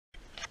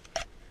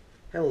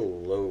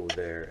Hello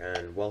there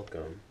and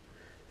welcome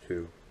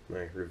to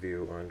my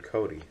review on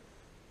Kodi.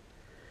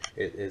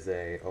 It is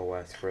a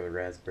OS for the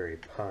Raspberry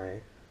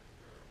Pi.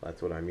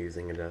 That's what I'm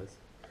using it as.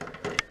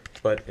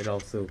 But it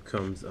also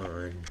comes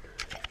on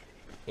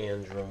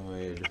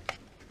Android.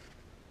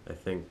 I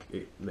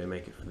think they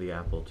make it for the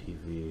Apple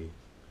TV.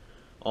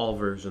 All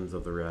versions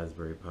of the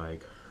Raspberry Pi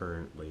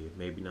currently.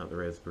 Maybe not the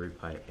Raspberry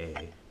Pi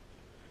A.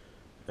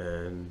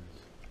 And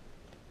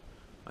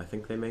I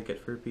think they make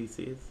it for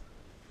PCs.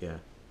 Yeah.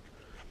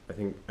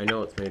 I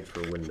know it's made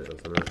for Windows.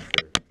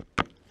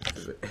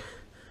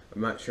 I'm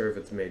not sure if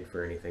it's made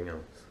for anything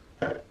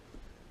else.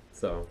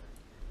 So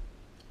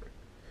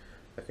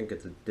I think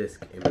it's a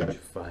disk image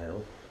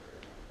file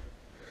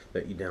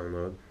that you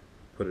download,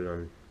 put it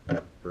on,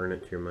 burn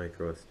it to your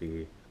micro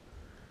SD,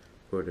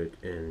 put it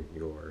in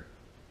your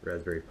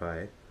Raspberry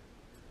Pi,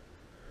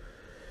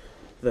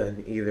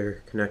 then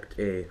either connect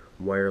a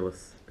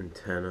wireless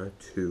antenna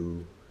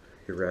to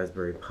your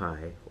Raspberry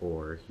Pi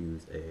or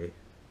use a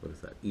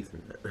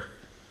Ethernet.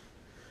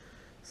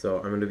 So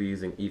I'm going to be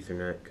using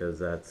Ethernet because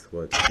that's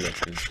what's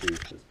connected to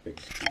this big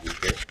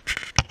TV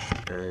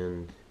here.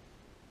 And,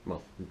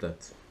 well,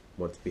 that's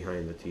what's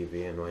behind the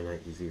TV, and why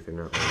not use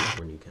Ethernet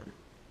when you can.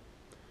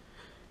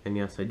 And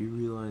yes, I do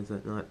realize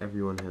that not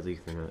everyone has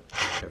Ethernet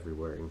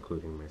everywhere,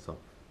 including myself.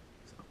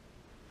 So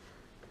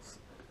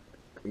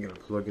you're going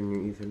to plug in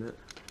your Ethernet.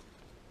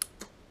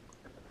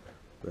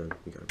 Then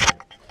you got to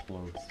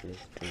close this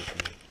thing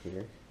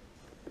here.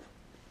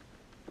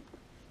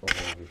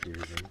 Over here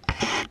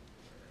then.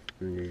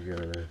 And you're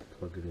gonna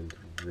plug it into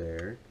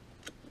there,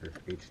 or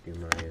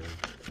HDMI in,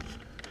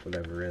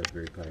 whatever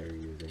Raspberry Pi you're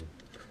using.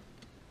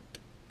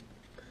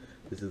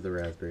 This is the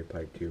Raspberry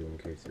Pi 2 in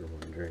case you're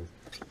wondering.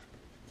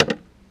 It's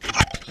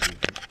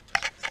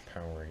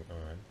powering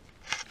on.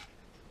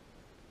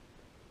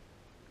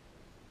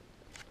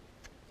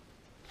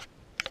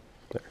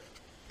 There.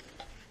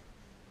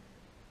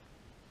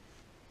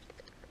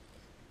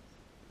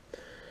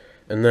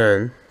 And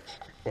then,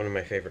 one of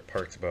my favorite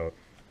parts about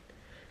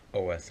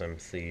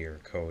OSMC or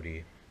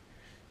kodi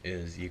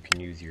is you can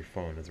use your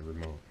phone as a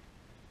remote.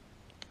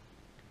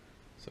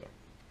 So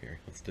here,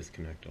 let's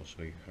disconnect. I'll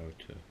show you how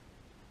to.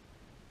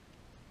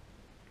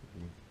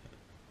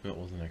 It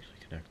wasn't actually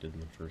connected in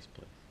the first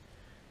place.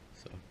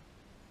 So,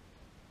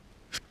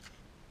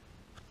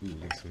 ooh,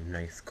 there's some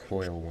nice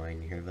coil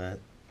whine. You hear that?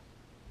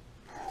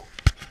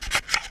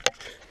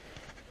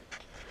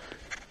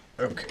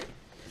 Okay.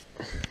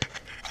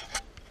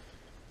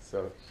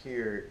 So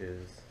here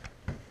is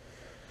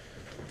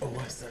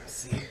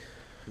OSMC.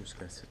 I'm just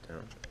going to sit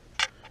down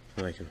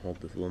so I can hold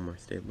this a little more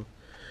stable.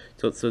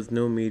 So it says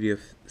no media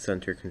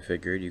center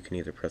configured. You can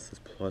either press this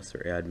plus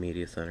or add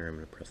media center. I'm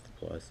going to press the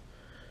plus.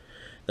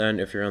 Then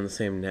if you're on the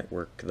same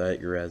network that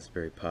your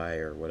Raspberry Pi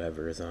or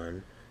whatever is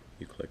on,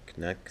 you click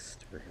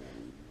next, or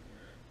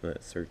then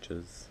it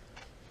searches.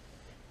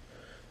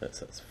 That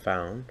says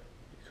found.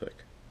 You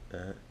click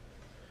that.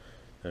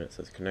 Then it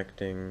says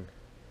connecting,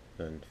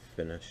 then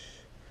finish.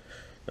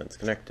 Then it's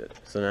connected.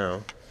 So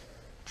now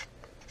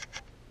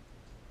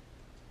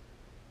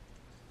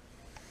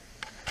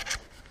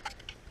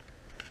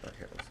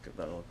here, let's get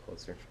that a little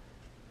closer.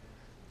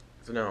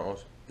 So now,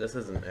 this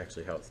isn't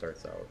actually how it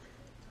starts out.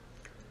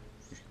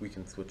 We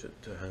can switch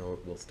it to how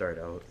it will start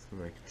out,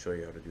 and I can show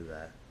you how to do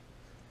that.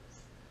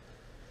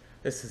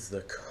 This is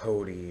the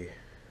kodi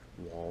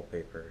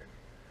wallpaper,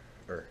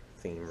 or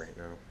theme right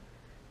now.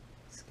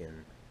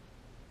 Skin.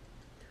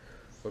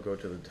 We'll go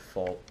to the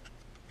default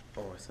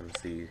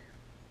OSMC.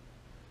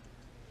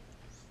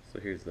 So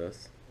here's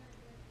this.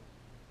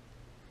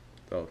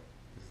 Oh,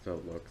 this is how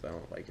it looks. I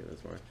don't like it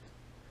as much.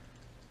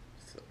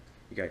 So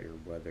you got your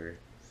weather.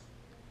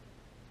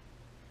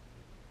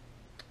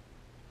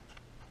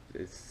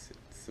 It's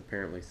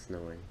apparently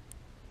snowing.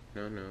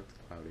 No, it's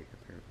cloudy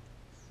apparently.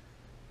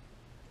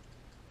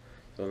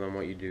 So then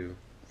what you do,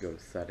 go to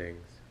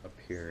settings,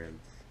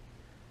 appearance,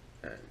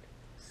 and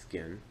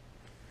skin.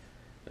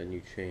 Then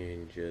you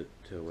change it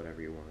to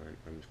whatever you want.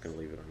 I'm just going to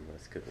leave it on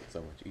this because it's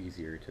so much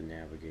easier to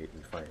navigate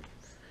and find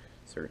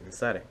certain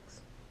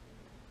settings.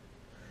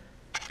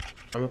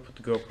 I'm going to put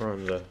the GoPro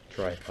on the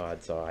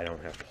tripod so I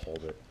don't have to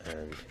hold it,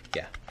 and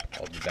yeah,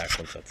 I'll be back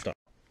once that's done.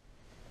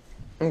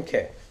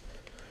 Okay,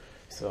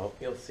 so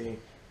you'll see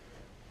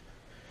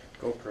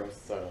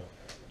GoPro's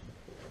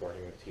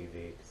recording the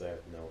TV because I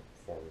have no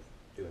form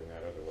of doing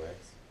that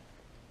otherwise.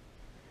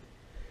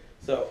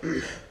 So,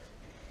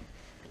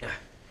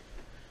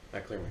 I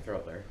cleared my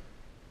throat there.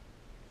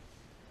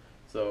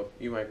 So,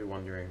 you might be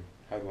wondering,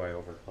 how do I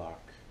overclock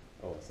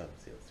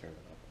OSMC? Let's turn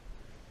it up.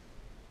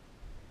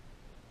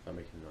 Not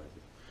making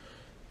noises.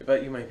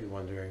 But you might be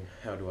wondering,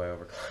 how do I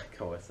overclock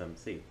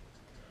OSMC?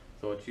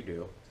 So what you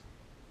do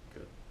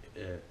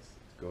is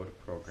go to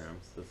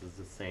programs. This is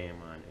the same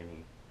on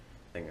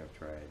anything I've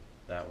tried.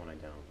 That one I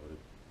downloaded.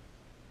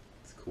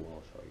 It's cool,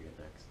 I'll show you it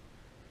next.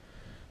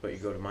 But you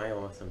go to my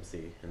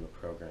OSMC in the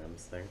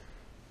programs thing,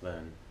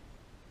 then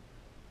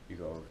you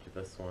go over to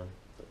this one,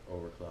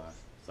 overclock,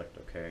 select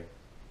OK.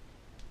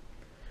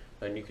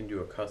 Then you can do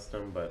a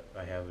custom, but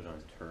I have it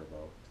on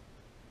turbo.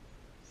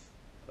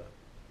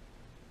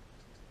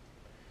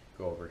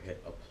 go over,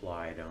 hit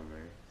apply down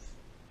there,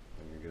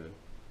 and you're good.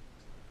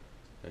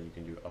 Then you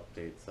can do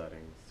update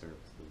settings,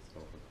 services,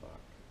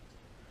 overclock.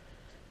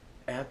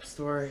 App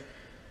Store,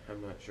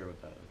 I'm not sure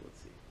what that is. Let's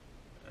see.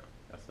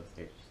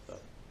 SSH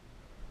stuff.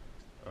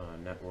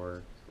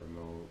 Network,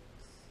 remotes,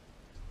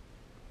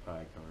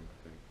 Pi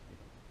config,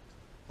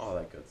 all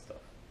that good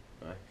stuff.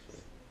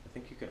 Actually, I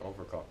think you can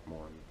overclock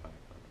more on the Pi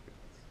config.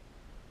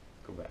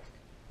 Let's go back.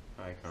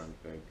 Pi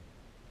config.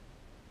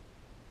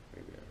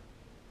 Maybe.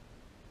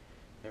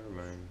 Never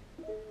mind.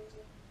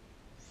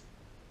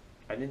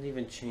 I didn't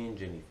even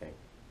change anything.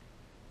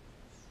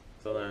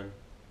 So then,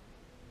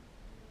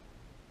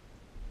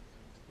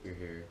 you're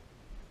here.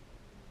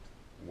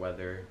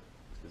 Weather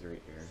is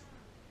right here.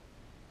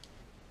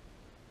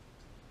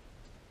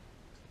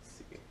 Let's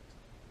see.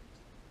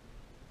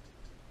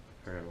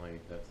 Apparently,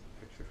 that's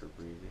the picture for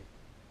Breezy.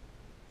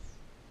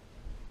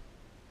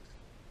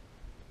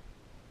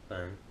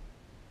 Then,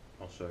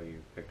 I'll show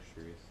you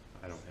pictures.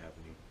 I don't have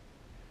any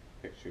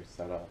pictures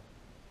set up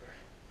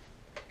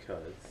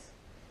because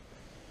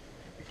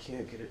I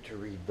can't get it to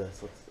read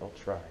this. I'll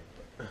try.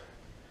 But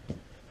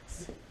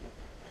let's see.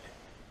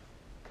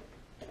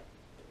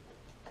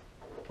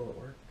 Will it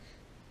work?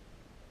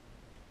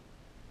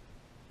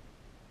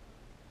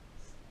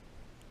 Let's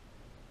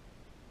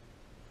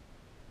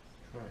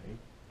try.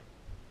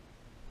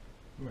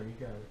 Come on, you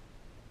got it.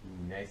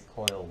 Nice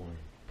coil one.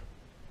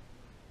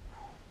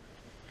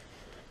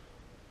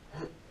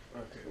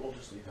 Okay, we'll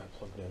just leave that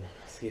plugged in.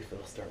 See if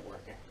it'll start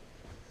working.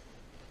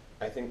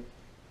 I think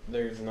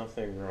there's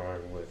nothing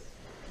wrong with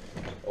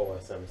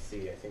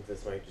OSMC. I think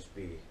this might just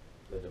be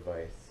the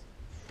device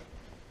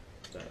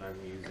that I'm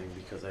using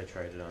because I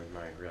tried it on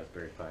my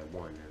Raspberry Pi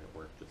 1 and it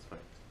worked just fine.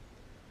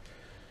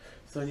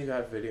 So then you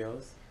got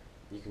videos.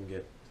 You can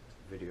get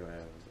video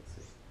add-ons. Let's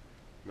see.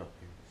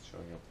 Nothing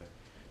showing up there.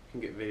 You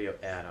can get video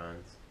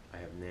add-ons. I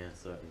have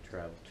NASA and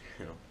Travel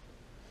Channel.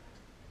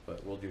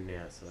 But we'll do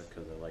NASA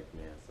because I like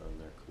NASA and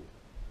they're cool.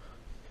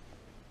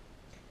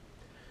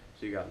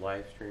 So you got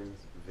live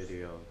streams,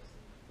 videos.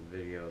 The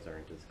videos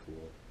aren't as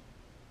cool.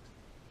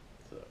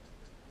 So,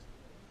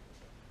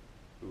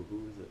 ooh,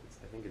 who is it?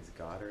 I think it's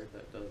Goddard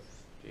that does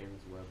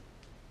James Webb.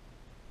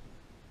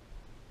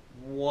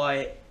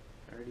 What?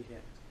 I already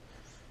had.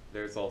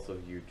 There's also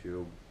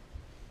YouTube.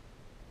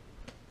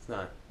 It's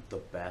not the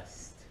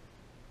best,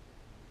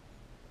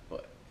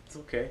 but it's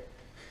okay.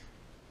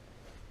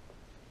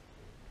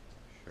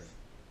 Sure.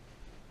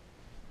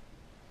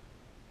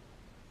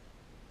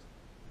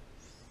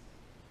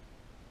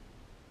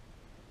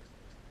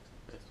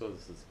 I suppose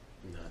this is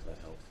not that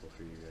helpful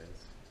for you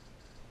guys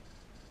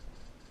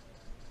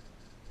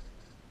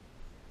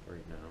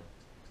right now.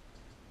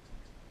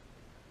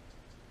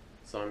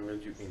 So I'm going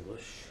to do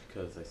English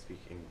because I speak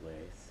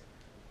English.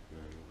 And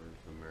then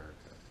where's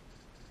America?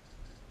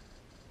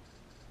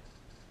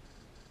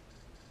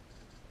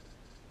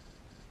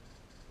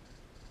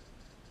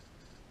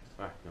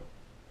 Ah, no.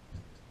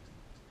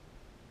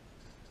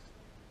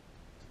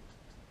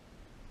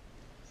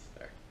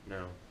 There.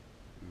 Now,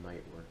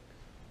 might work.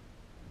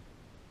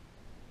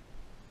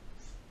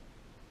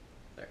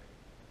 There.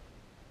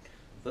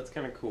 That's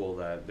kind of cool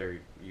that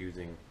they're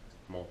using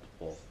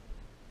multiple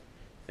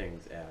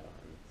things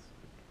add-ons,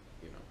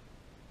 you know.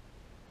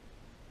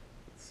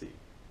 Let's see.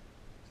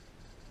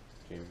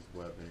 James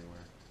Webb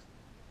anywhere.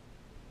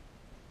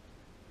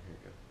 Here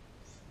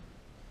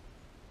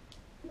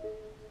we go.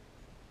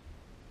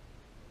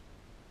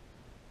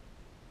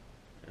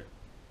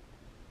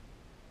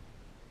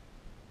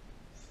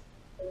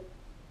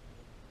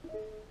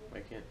 Why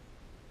can't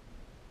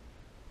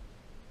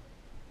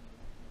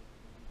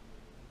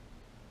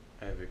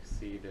I've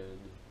exceeded?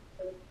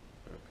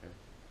 Okay.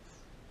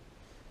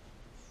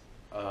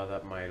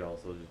 That might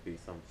also just be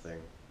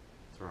something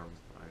that's wrong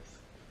with my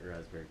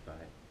Raspberry Pi.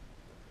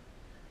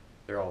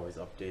 They're always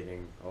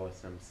updating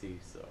OSMC,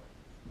 so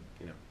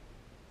you know.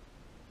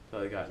 So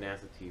I got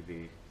NASA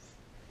TV.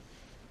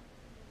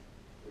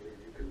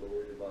 You can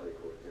lower your body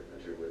core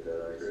temperature with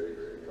that ice.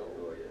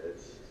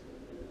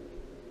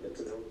 It's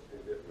a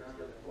noticeable difference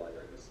in flight.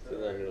 So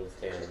then it'll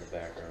stand in the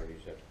background. You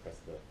just have to press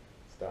the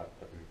stop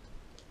button.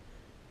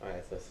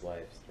 ISS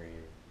live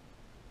stream.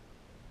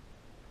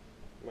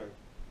 Come on,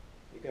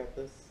 you got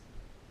this.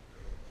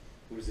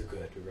 Who's a good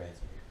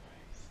Raspberry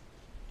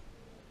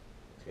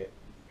Pi?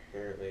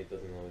 Apparently it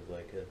doesn't always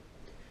like it.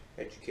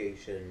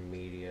 Education,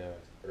 media,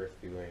 Earth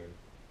viewing.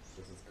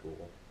 This is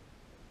cool.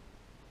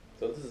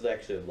 So this is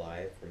actually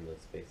live from the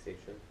space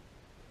station.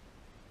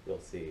 You'll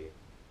see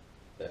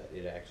that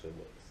it actually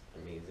looks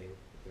amazing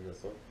in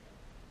this one.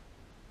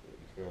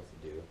 You can also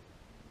do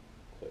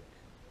quick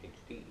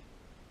HD.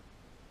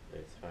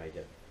 And it's high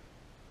def.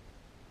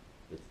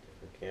 It's a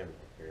different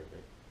camera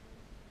apparently.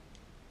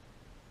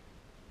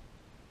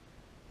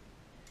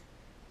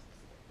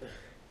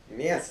 And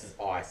yes, it's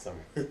awesome.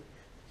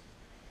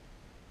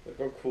 Look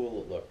how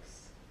cool it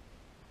looks.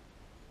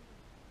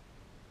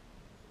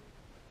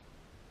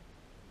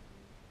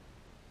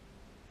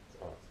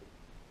 It's awesome.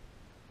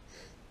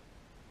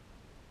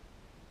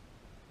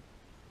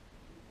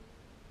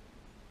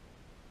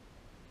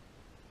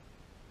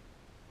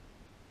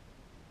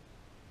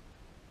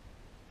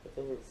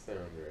 That doesn't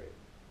sound right.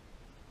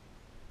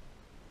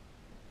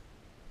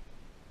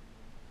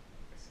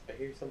 I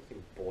hear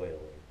something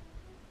boiling.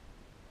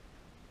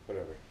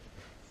 Whatever.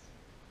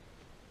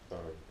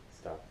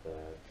 Stop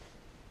that.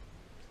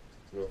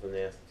 With a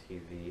NASA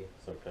TV,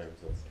 sometimes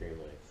they'll stream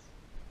like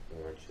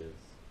launches.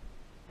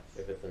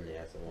 If it's a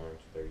NASA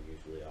launch, they're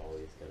usually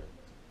always gonna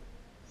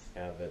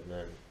have it. And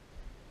then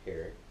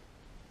here,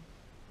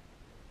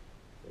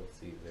 you'll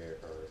see there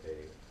are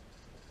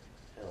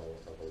a hell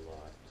of a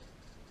lot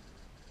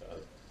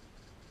of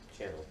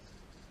channels,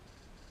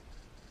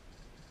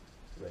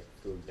 like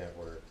Food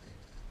Network.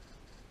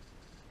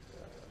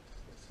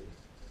 Let's see.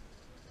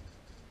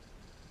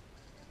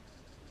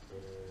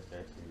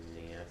 At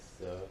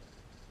NASA.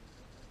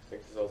 I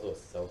think there's also a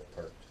South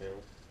Park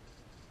channel.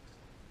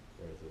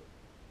 Where is it?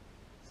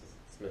 This is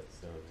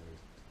Smithsonian.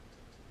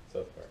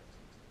 South Park.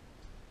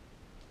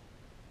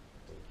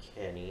 And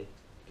Kenny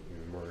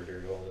getting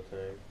murdered all the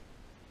time.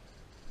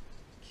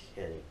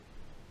 Kenny.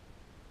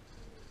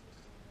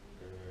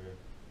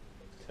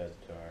 TED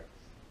Talks.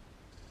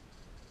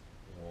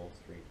 Wall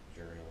Street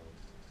Journal.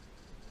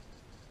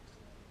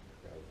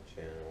 Browser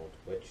Channel.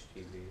 Twitch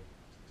TV.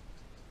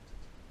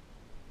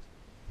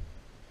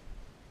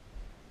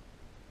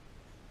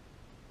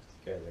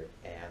 These guys are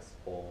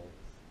assholes.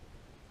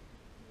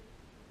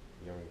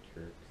 Young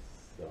Turks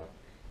suck.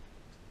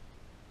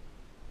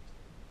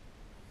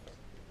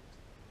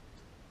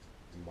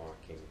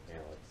 Mocking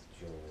Alex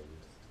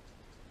Jones.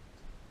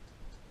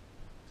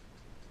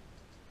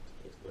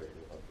 Hitler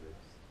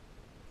lovers.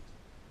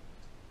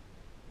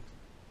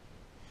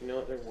 You know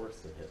what? They're worse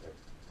than Hitler.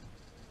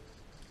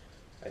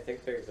 I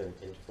think there's an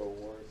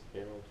InfoWars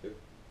channel too.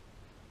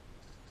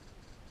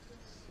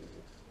 Let's see.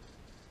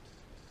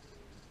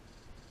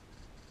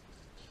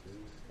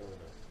 Keep going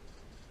up.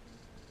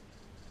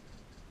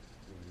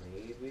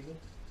 Maybe.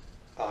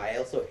 Oh, I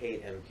also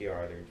hate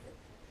NPR.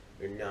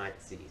 They're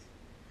Nazis.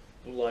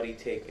 Bloody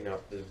taking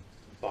up the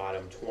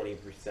bottom 20%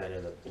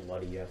 of the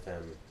bloody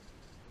FM.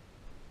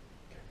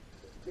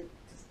 They're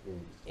just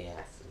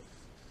asses.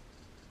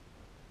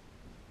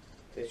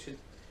 They should,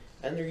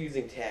 and they're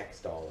using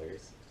tax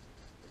dollars.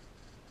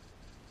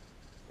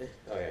 Oh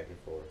yeah,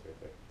 InfoWars right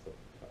there. It's up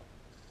the top.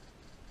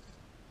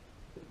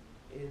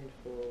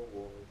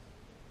 InfoWars.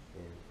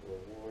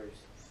 InfoWars.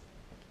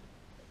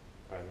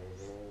 I don't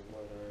know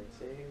what I'm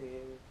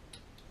singing.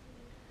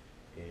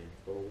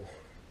 InfoWars.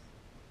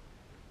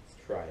 Let's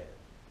try it.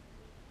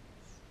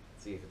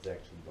 See if it's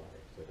actually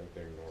live. So I think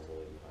they're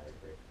normally live,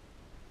 right?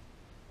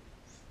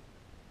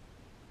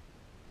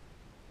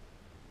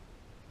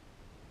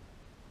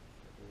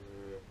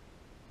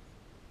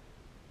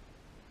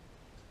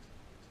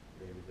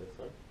 Maybe this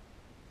one.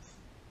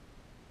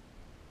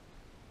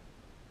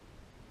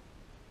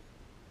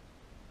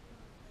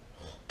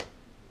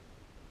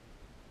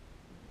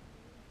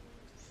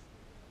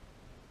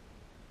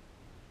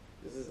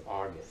 This is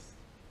August.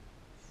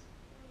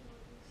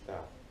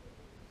 Stop.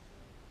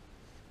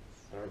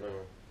 I don't know.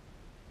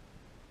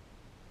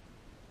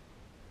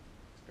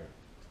 Okay.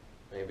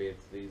 Maybe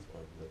it's these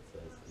ones that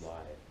says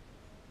live.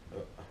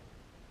 Oh.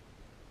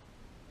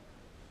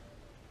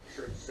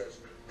 Sure, it says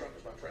Trump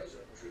is my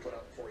president, which we put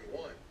out before he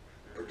won,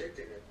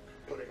 predicting it,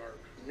 putting our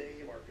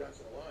name, our guts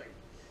on the line,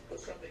 but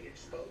something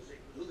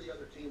exposing who the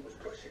other team was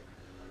pushing,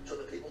 so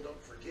that people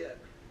don't forget,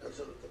 and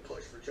so that the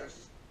push for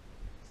justice.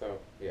 So,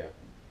 yeah.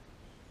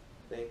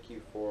 Thank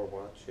you for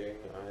watching.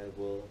 I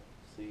will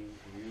see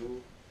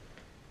you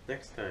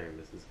next time.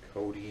 This is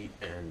Cody,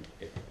 and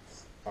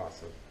it's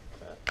awesome.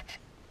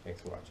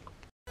 Thanks for watching.